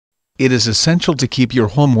It is essential to keep your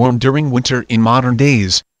home warm during winter. In modern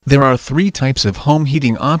days, there are 3 types of home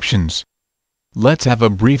heating options. Let's have a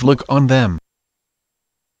brief look on them.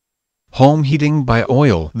 Home heating by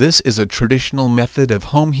oil. This is a traditional method of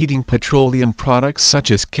home heating. Petroleum products such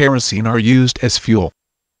as kerosene are used as fuel.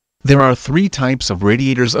 There are 3 types of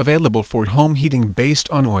radiators available for home heating based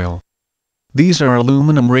on oil. These are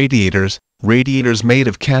aluminum radiators, radiators made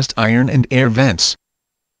of cast iron, and air vents.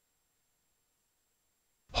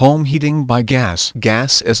 Home heating by gas.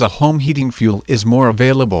 Gas as a home heating fuel is more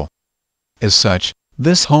available. As such,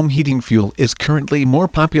 this home heating fuel is currently more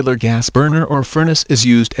popular. Gas burner or furnace is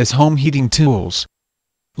used as home heating tools.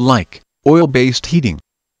 Like oil-based heating.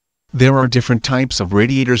 There are different types of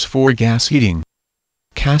radiators for gas heating.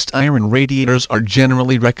 Cast iron radiators are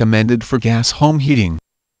generally recommended for gas home heating.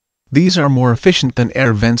 These are more efficient than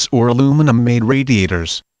air vents or aluminum-made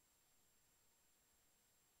radiators.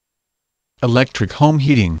 Electric home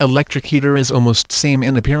heating. Electric heater is almost same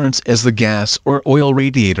in appearance as the gas or oil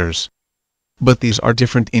radiators. But these are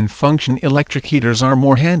different in function. Electric heaters are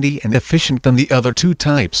more handy and efficient than the other 2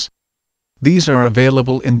 types. These are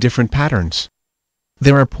available in different patterns.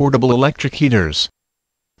 There are portable electric heaters.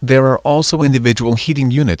 There are also individual heating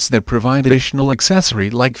units that provide additional accessory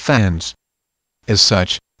like fans. As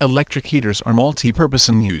such, electric heaters are multi-purpose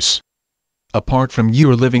in use. Apart from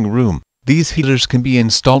your living room, these heaters can be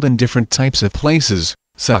installed in different types of places,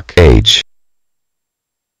 such as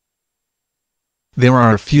there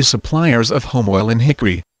are a few suppliers of home oil in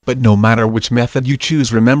hickory, but no matter which method you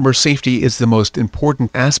choose, remember safety is the most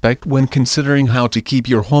important aspect when considering how to keep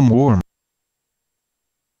your home warm.